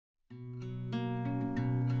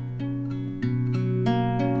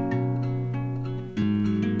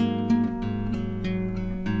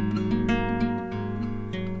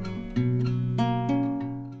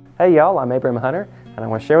Hey y'all, I'm Abram Hunter, and I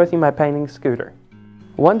want to share with you my painting, Scooter.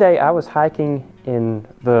 One day I was hiking in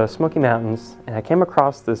the Smoky Mountains and I came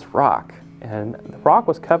across this rock, and the rock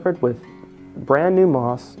was covered with brand new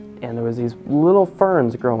moss, and there was these little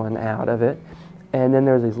ferns growing out of it, and then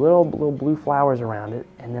there's these little blue flowers around it,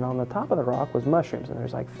 and then on the top of the rock was mushrooms, and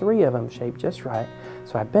there's like 3 of them shaped just right.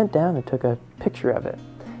 So I bent down and took a picture of it,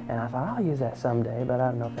 and I thought I'll use that someday, but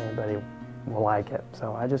I don't know if anybody will like it.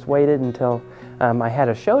 So I just waited until I had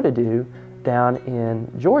a show to do down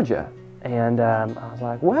in Georgia, and I was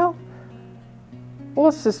like, well,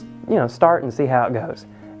 let's just start and see how it goes.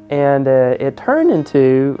 And it turned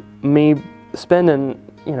into me spending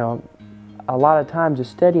a lot of time just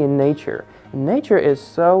studying nature. And nature is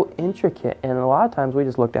so intricate, and a lot of times we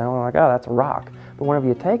just look down and we're like, oh, that's a rock. But whenever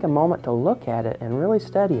you take a moment to look at it and really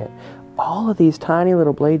study it, all of these tiny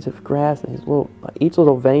little blades of grass and each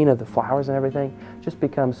little vein of the flowers and everything just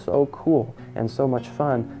becomes so cool and so much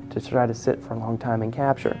fun to try to sit for a long time and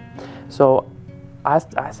capture. So I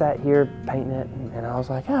sat here painting it, and I was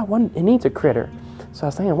like, it needs a critter. So I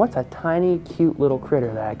was thinking, what's a tiny, cute little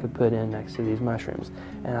critter that I could put in next to these mushrooms?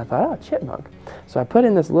 And I thought, oh, chipmunk. So I put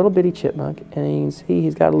in this little bitty chipmunk, and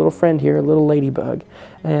he's got a little friend here, a little ladybug.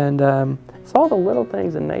 And it's all the little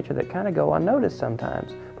things in nature that kind of go unnoticed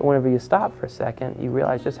sometimes. But whenever you stop for a second, you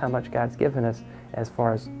realize just how much God's given us as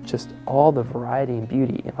far as just all the variety and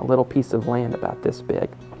beauty in a little piece of land about this big.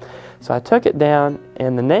 So I took it down,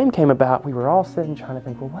 and the name came about. We were all sitting trying to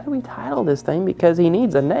think, well, what do we title this thing? Because he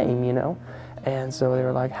needs a name, And so they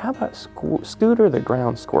were like, how about Scooter the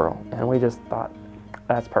Ground Squirrel? And we just thought,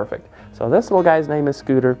 that's perfect. So this little guy's name is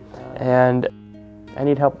Scooter, and I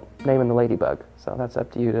need help naming the ladybug. So that's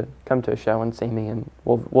up to you to come to a show and see me, and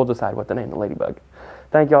we'll decide what to name the ladybug.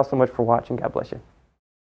 Thank you all so much for watching. God bless you.